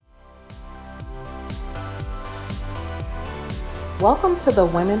Welcome to the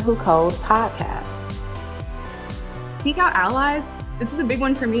Women Who Code podcast. Seek out allies. This is a big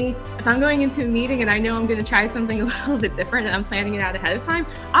one for me. If I'm going into a meeting and I know I'm going to try something a little bit different and I'm planning it out ahead of time,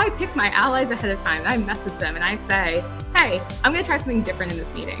 I pick my allies ahead of time and I message them and I say, hey, I'm going to try something different in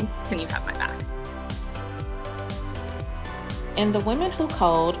this meeting. Can you have my back? In the Women Who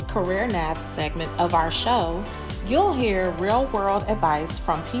Code Career Nav segment of our show, you'll hear real-world advice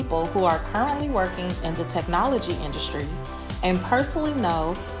from people who are currently working in the technology industry and personally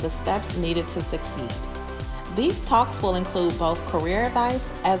know the steps needed to succeed. These talks will include both career advice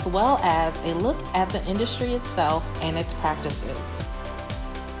as well as a look at the industry itself and its practices.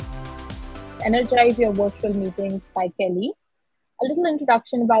 Energize Your Virtual Meetings by Kelly. A little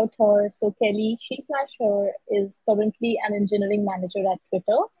introduction about her. So Kelly, she/her is currently an engineering manager at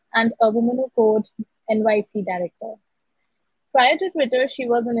Twitter and a Women Who Code NYC director. Prior to Twitter, she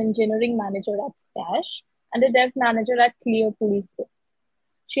was an engineering manager at Stash and a dev manager at Clearpool Group.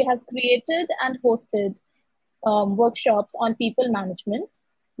 She has created and hosted workshops on people management,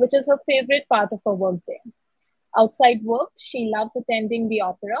 which is her favorite part of her workday. Outside work, she loves attending the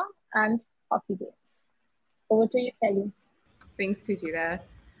opera and hockey games. Over to you, Kelly. Thanks, Pujita.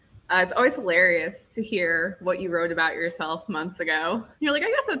 It's always hilarious to hear what you wrote about yourself months ago. You're like, I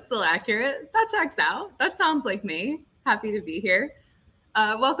guess that's still accurate. That checks out. That sounds like me. Happy to be here.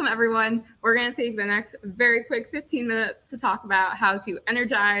 Welcome, everyone. We're going to take the next very quick 15 minutes to talk about how to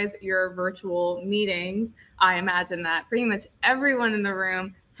energize your virtual meetings. I imagine that pretty much everyone in the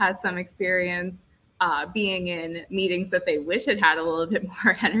room has some experience being in meetings that they wish had had a little bit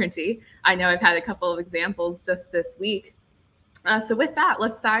more energy. I know I've had a couple of examples just this week. So with that,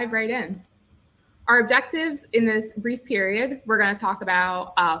 let's dive right in. Our objectives in this brief period, we're going to talk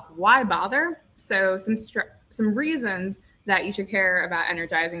about why bother. So some reasons that you should care about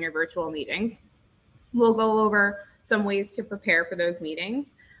energizing your virtual meetings. We'll go over some ways to prepare for those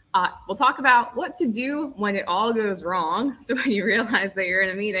meetings. We'll talk about what to do when it all goes wrong. So when you realize that you're in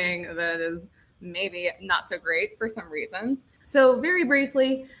a meeting that is maybe not so great for some reasons. So very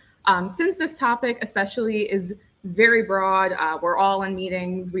briefly, since this topic especially is very broad, we're all in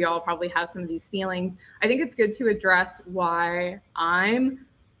meetings, we all probably have some of these feelings. I think it's good to address why I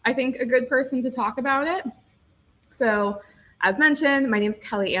think, a good person to talk about it. So as mentioned, my name is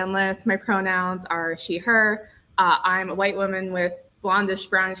Kelly Anlis. My pronouns are she, her. I'm a white woman with blondish,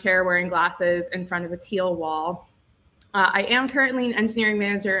 brownish hair wearing glasses in front of a teal wall. I am currently an engineering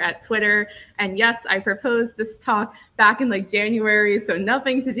manager at Twitter. And yes, I proposed this talk back in January, so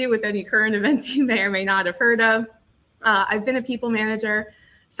nothing to do with any current events you may or may not have heard of. I've been a people manager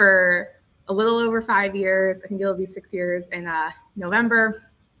for a little over 5 years. I think it'll be 6 years in November.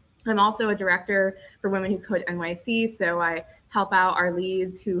 I'm also a director for Women Who Code NYC, so I help out our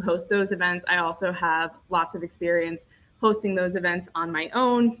leads who host those events. I also have lots of experience hosting those events on my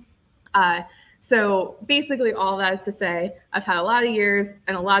own. So basically all that is to say, I've had a lot of years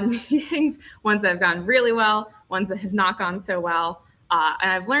and a lot of meetings, ones that have gone really well, ones that have not gone so well.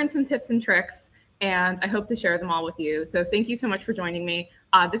 And I've learned some tips and tricks, and I hope to share them all with you. So thank you so much for joining me.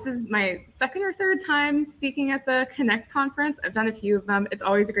 This is my second or third time speaking at the Connect conference. I've done a few of them. It's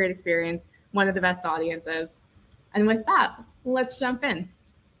always a great experience, one of the best audiences. And with that, let's jump in.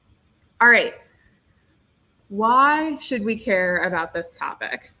 All right. Why should we care about this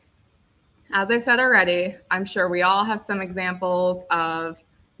topic? As I said already, I'm sure we all have some examples of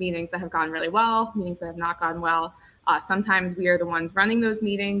meetings that have gone really well, meetings that have not gone well. Sometimes we are the ones running those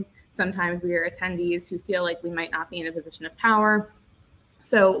meetings. Sometimes we are attendees who feel like we might not be in a position of power.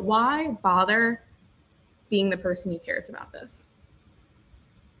 So why bother being the person who cares about this?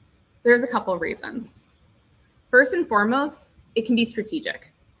 There's a couple of reasons. First and foremost, it can be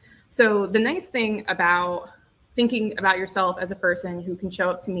strategic. So the nice thing about thinking about yourself as a person who can show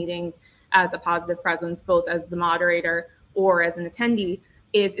up to meetings as a positive presence, both as the moderator or as an attendee,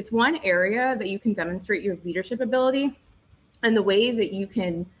 is it's one area that you can demonstrate your leadership ability and the way that you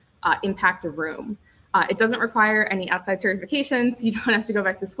can impact a room. It doesn't require any outside certifications. You don't have to go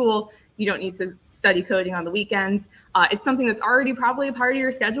back to school. You don't need to study coding on the weekends. It's something that's already probably a part of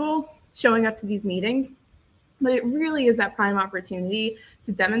your schedule, showing up to these meetings. But it really is that prime opportunity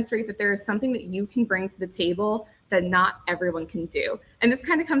to demonstrate that there is something that you can bring to the table that not everyone can do. And this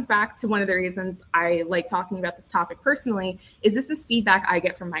kind of comes back to one of the reasons I like talking about this topic personally, is this is feedback I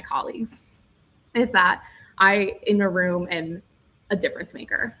get from my colleagues, is that I, in a room, am a difference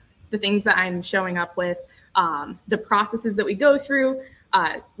maker. The things that I'm showing up with, the processes that we go through,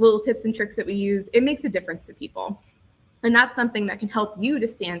 little tips and tricks that we use, it makes a difference to people. And that's something that can help you to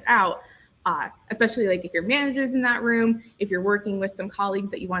stand out, especially if your manager's in that room, if you're working with some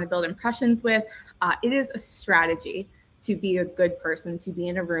colleagues that you want to build impressions with. It is a strategy to be a good person to be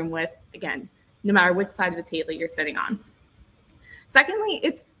in a room with, again, no matter which side of the table you're sitting on. Secondly,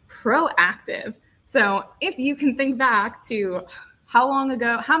 it's proactive. So if you can think back to how long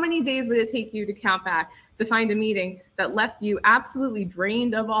ago, how many days would it take you to count back to find a meeting that left you absolutely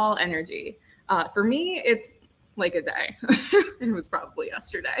drained of all energy? For me, it's like a day. It was probably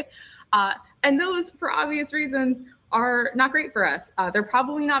yesterday. And those, for obvious reasons, are not great for us. They're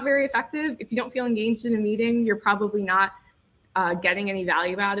probably not very effective. If you don't feel engaged in a meeting, you're probably not getting any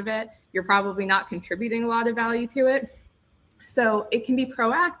value out of it. You're probably not contributing a lot of value to it. So it can be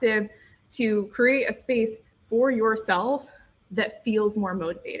proactive to create a space for yourself that feels more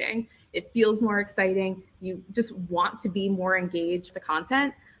motivating. It feels more exciting. You just want to be more engaged with the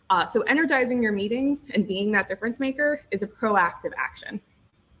content. So energizing your meetings and being that difference maker is a proactive action.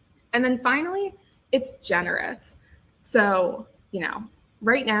 And then finally, it's generous. So,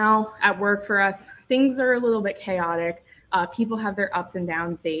 right now at work for us, things are a little bit chaotic. People have their ups and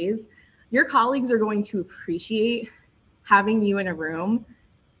downs days. Your colleagues are going to appreciate having you in a room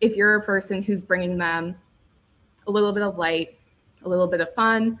if you're a person who's bringing them a little bit of light, a little bit of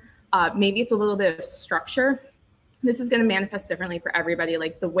fun, maybe it's a little bit of structure. This is going to manifest differently for everybody.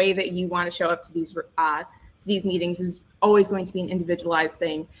 Like the way that you want to show up to these meetings is always going to be an individualized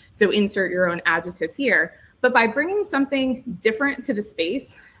thing. So insert your own adjectives here. But by bringing something different to the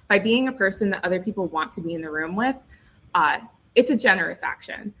space, by being a person that other people want to be in the room with, it's a generous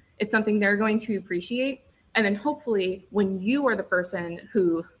action. It's something they're going to appreciate. And then hopefully when you are the person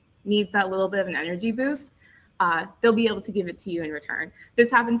who needs that little bit of an energy boost, they'll be able to give it to you in return.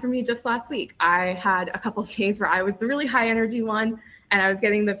 This happened for me just last week. I had a couple of days where I was the really high energy one, and I was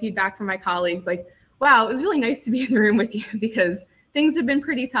getting the feedback from my colleagues like, wow, it was really nice to be in the room with you because things have been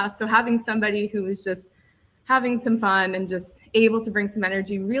pretty tough. So having somebody who was just having some fun and just able to bring some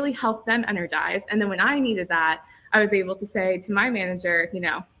energy really helped them energize. And then when I needed that, I was able to say to my manager,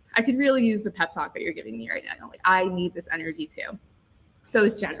 I could really use the pep talk that you're giving me right now. Like, I need this energy too. So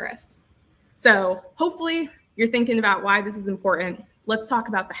it's generous. So hopefully you're thinking about why this is important. Let's talk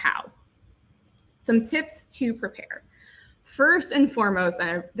about the how. Some tips to prepare. First and foremost,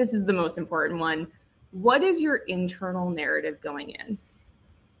 and this is the most important one, what is your internal narrative going in?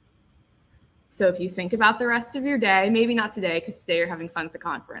 So if you think about the rest of your day, maybe not today, because today you're having fun at the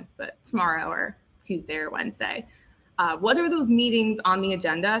conference, but tomorrow or Tuesday or Wednesday, what are those meetings on the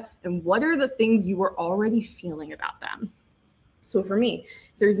agenda and what are the things you were already feeling about them? So for me,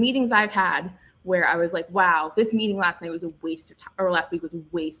 there's meetings I've had where I was like, wow, this meeting last night was a waste of time, or last week was a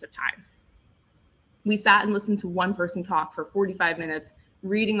waste of time. We sat and listened to one person talk for 45 minutes,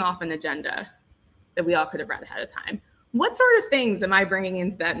 reading off an agenda that we all could have read ahead of time. What sort of things am I bringing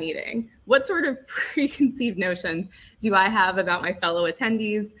into that meeting? What sort of preconceived notions do I have about my fellow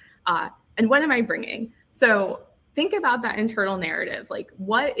attendees? And what am I bringing? So think about that internal narrative. Like,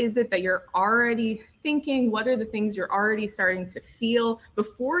 what is it that you're already thinking? What are the things you're already starting to feel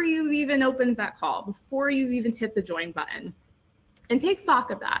before you even opened that call, before you even hit the join button? And take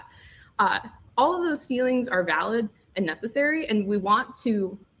stock of that. All of those feelings are valid and necessary, and we want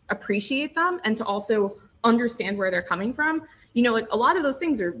to appreciate them and to also understand where they're coming from. Like a lot of those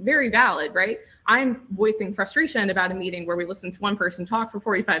things are very valid, right? I'm voicing frustration about a meeting where we listened to one person talk for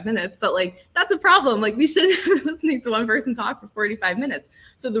 45 minutes, but like, that's a problem. Like we shouldn't be listening to one person talk for 45 minutes.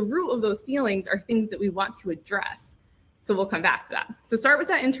 So the root of those feelings are things that we want to address. So we'll come back to that. So start with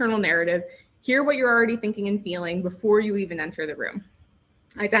that internal narrative, hear what you're already thinking and feeling before you even enter the room.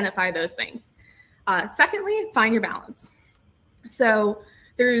 Identify those things. Secondly, find your balance. So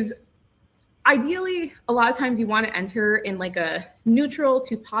there's ideally, a lot of times you want to enter in like a neutral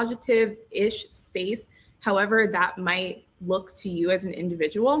to positive-ish space, however that might look to you as an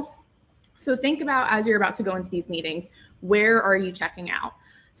individual. So think about, as you're about to go into these meetings, where are you checking out?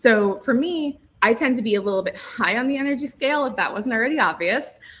 So for me, I tend to be a little bit high on the energy scale, if that wasn't already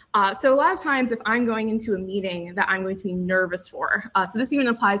obvious. So a lot of times if I'm going into a meeting that I'm going to be nervous for, so this even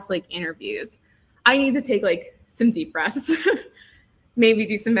applies to like interviews, I need to take like some deep breaths. Maybe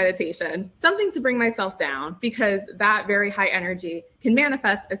do some meditation, something to bring myself down, because that very high energy can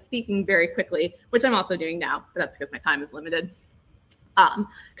manifest as speaking very quickly, which I'm also doing now, but that's because my time is limited.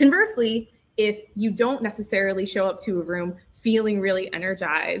 Conversely, if you don't necessarily show up to a room feeling really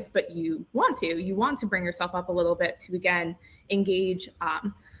energized, but you want to bring yourself up a little bit to, again, engage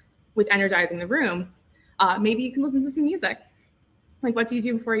with energizing the room, maybe you can listen to some music. Like, what do you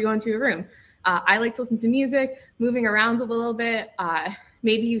do before you go into a room? I like to listen to music, moving around a little bit.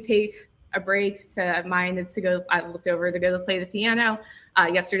 Maybe you take a break mine is to go, I looked over to go play the piano.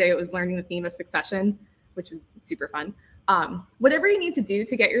 Yesterday it was learning the theme of Succession, which was super fun. Whatever you need to do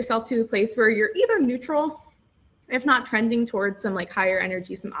to get yourself to a place where you're either neutral if not trending towards some like higher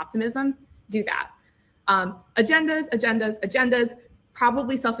energy, some optimism, do that. Agendas,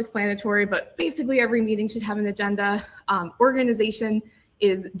 probably self-explanatory, but basically every meeting should have an agenda. Organization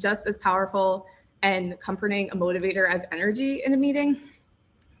is just as powerful and comforting a motivator as energy in a meeting.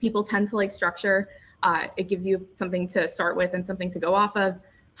 People tend to like structure. It gives you something to start with and something to go off of.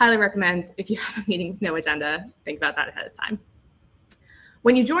 Highly recommend, if you have a meeting with no agenda, think about that ahead of time.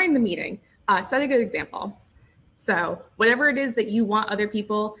 When you join the meeting, set a good example. So whatever it is that you want other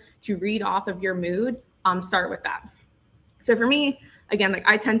people to read off of your mood, start with that. So for me, again, like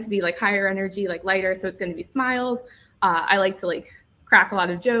I tend to be like higher energy, like lighter. So it's going to be smiles. I like to like crack a lot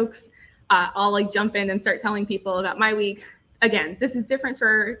of jokes. I'll like jump in and start telling people about my week. Again, this is different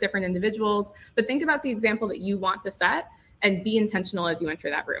for different individuals, but think about the example that you want to set and be intentional as you enter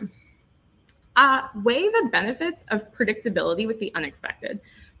that room. Weigh the benefits of predictability with the unexpected.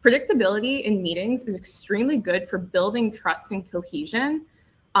 Predictability in meetings is extremely good for building trust and cohesion,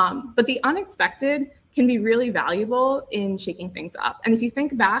 but the unexpected can be really valuable in shaking things up. And if you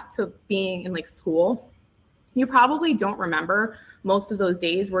think back to being in like school, you probably don't remember most of those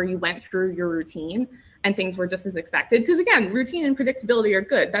days where you went through your routine and things were just as expected. Because again, routine and predictability are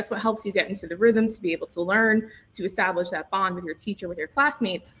good. That's what helps you get into the rhythm to be able to learn, to establish that bond with your teacher, with your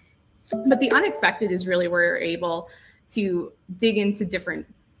classmates. But the unexpected is really where you're able to dig into different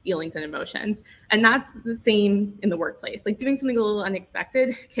feelings and emotions. And that's the same in the workplace. Like doing something a little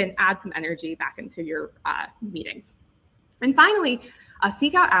unexpected can add some energy back into your meetings. And finally,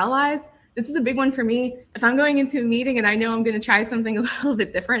 seek out allies. This is a big one for me. If I'm going into a meeting and I know I'm going to try something a little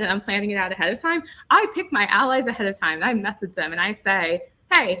bit different and I'm planning it out ahead of time, I pick my allies ahead of time and I message them and I say,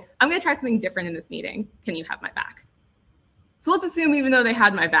 hey, I'm going to try something different in this meeting. Can you have my back? So let's assume even though they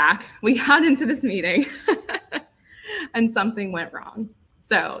had my back, we got into this meeting and something went wrong.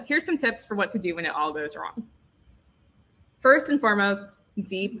 So here's some tips for what to do when it all goes wrong. First and foremost,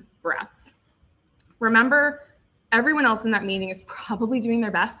 deep breaths. Remember, everyone else in that meeting is probably doing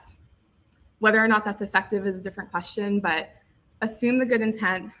their best. Whether or not that's effective is a different question, but assume the good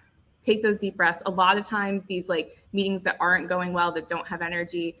intent, take those deep breaths. A lot of times these like meetings that aren't going well, that don't have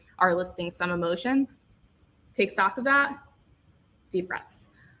energy, are listing some emotion. Take stock of that, deep breaths.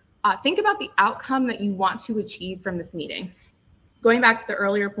 Think about the outcome that you want to achieve from this meeting. Going back to the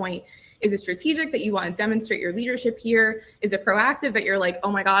earlier point, is it strategic that you want to demonstrate your leadership here? Is it proactive that you're like, oh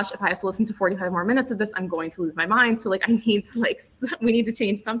my gosh, if I have to listen to 45 more minutes of this, I'm going to lose my mind. So like I need to like, we need to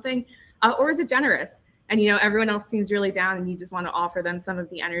change something. Or is it generous? And you know, everyone else seems really down and you just want to offer them some of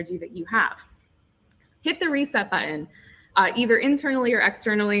the energy that you have. Hit the reset button, either internally or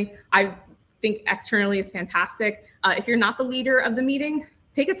externally. I think externally is fantastic. If you're not the leader of the meeting,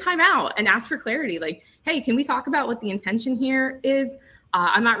 take a time out and ask for clarity. Like, hey, can we talk about what the intention here is?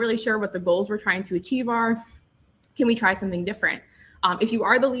 I'm not really sure what the goals we're trying to achieve are. Can we try something different? If you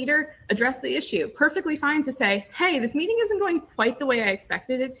are the leader, address the issue. Perfectly fine to say, hey, this meeting isn't going quite the way I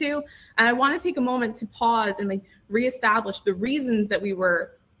expected it to. And I want to take a moment to pause and like reestablish the reasons that we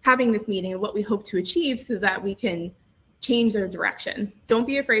were having this meeting and what we hope to achieve so that we can change their direction. Don't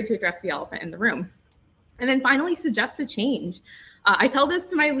be afraid to address the elephant in the room. And then finally, suggest a change. I tell this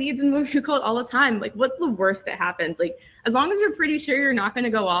to my leads in WWCode all the time. Like, what's the worst that happens? Like, as long as you're pretty sure you're not going to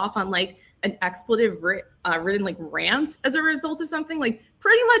go off on like an expletive written like rant as a result of something, like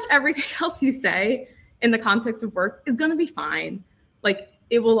pretty much everything else you say in the context of work is going to be fine. Like,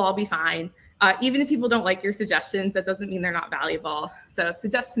 it will all be fine. Even if people don't like your suggestions, that doesn't mean they're not valuable. So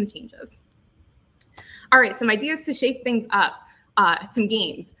suggest some changes. All right, some ideas to shake things up. Some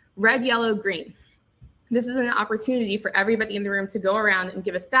games, red, yellow, green. This is an opportunity for everybody in the room to go around and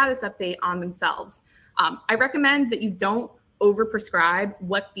give a status update on themselves. I recommend that you don't overprescribe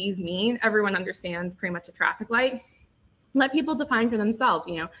what these mean. Everyone understands pretty much a traffic light. Let people define for themselves.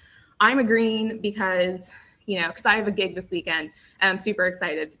 You know, I'm a green because, because I have a gig this weekend and I'm super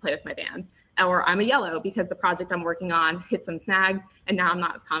excited to play with my band. Or I'm a yellow because the project I'm working on hit some snags and now I'm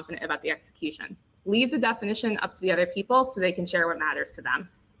not as confident about the execution. Leave the definition up to the other people so they can share what matters to them.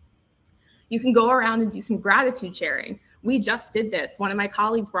 You can go around and do some gratitude sharing. We just did this. One of my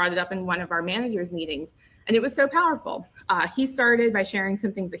colleagues brought it up in one of our managers' meetings, and it was so powerful. He started by sharing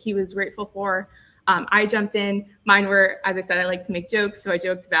some things that he was grateful for. I jumped in. Mine were, as I said, I like to make jokes. So I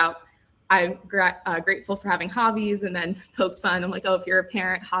joked about I'm grateful for having hobbies, and then poked fun. I'm like, oh, if you're a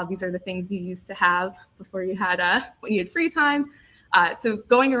parent, hobbies are the things you used to have before you had when you had free time. So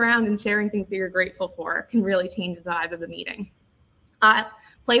going around and sharing things that you're grateful for can really change the vibe of the meeting.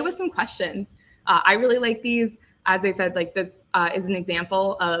 Play with some questions. I really like these. As I said, like this is an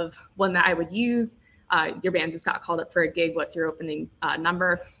example of one that I would use. Your band just got called up for a gig. What's your opening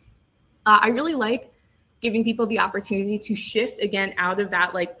number? I really like giving people the opportunity to shift again out of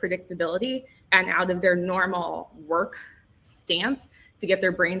that like predictability and out of their normal work stance to get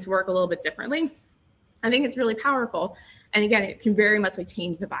their brains to work a little bit differently. I think it's really powerful. And again, it can very much like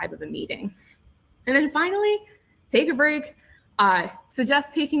change the vibe of a meeting. And then finally, take a break.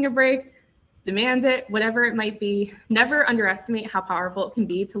 Suggest taking a break, demand it, whatever it might be. Never underestimate how powerful it can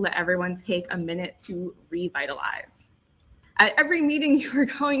be to let everyone take a minute to revitalize. At every meeting you are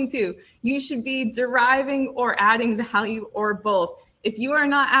going to, you should be deriving or adding value or both. If you are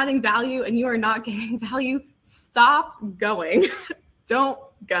not adding value and you are not getting value, stop going. Don't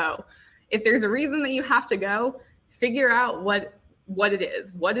go. If there's a reason that you have to go, figure out what it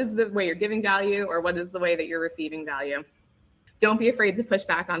is. What is the way you're giving value, or what is the way that you're receiving value? Don't be afraid to push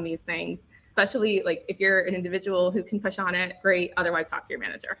back on these things, especially like if you're an individual who can push on it, great. Otherwise, talk to your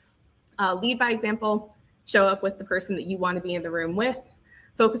manager. Lead by example. Show up with the person that you want to be in the room with.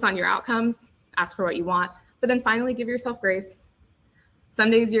 Focus on your outcomes. Ask for what you want. But then finally, give yourself grace. Some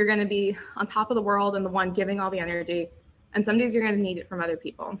days you're going to be on top of the world and the one giving all the energy. And some days you're going to need it from other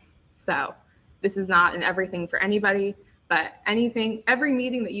people. So this is not an everything for anybody, but every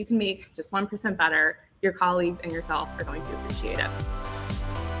meeting that you can make just 1% better, your colleagues and yourself are going to appreciate it.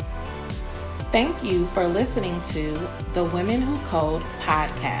 Thank you for listening to the Women Who Code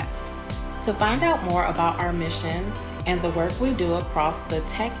podcast. To find out more about our mission and the work we do across the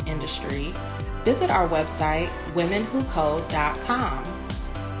tech industry, visit our website, womenwhocode.com.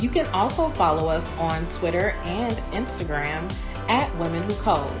 You can also follow us on Twitter and Instagram at Women Who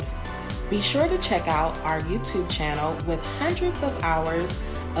Code. Be sure to check out our YouTube channel with hundreds of hours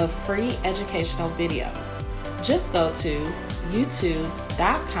of free educational videos. Just go to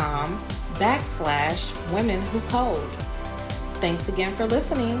youtube.com/womenwhocode. Thanks again for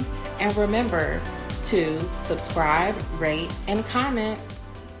listening, and remember to subscribe, rate, and comment.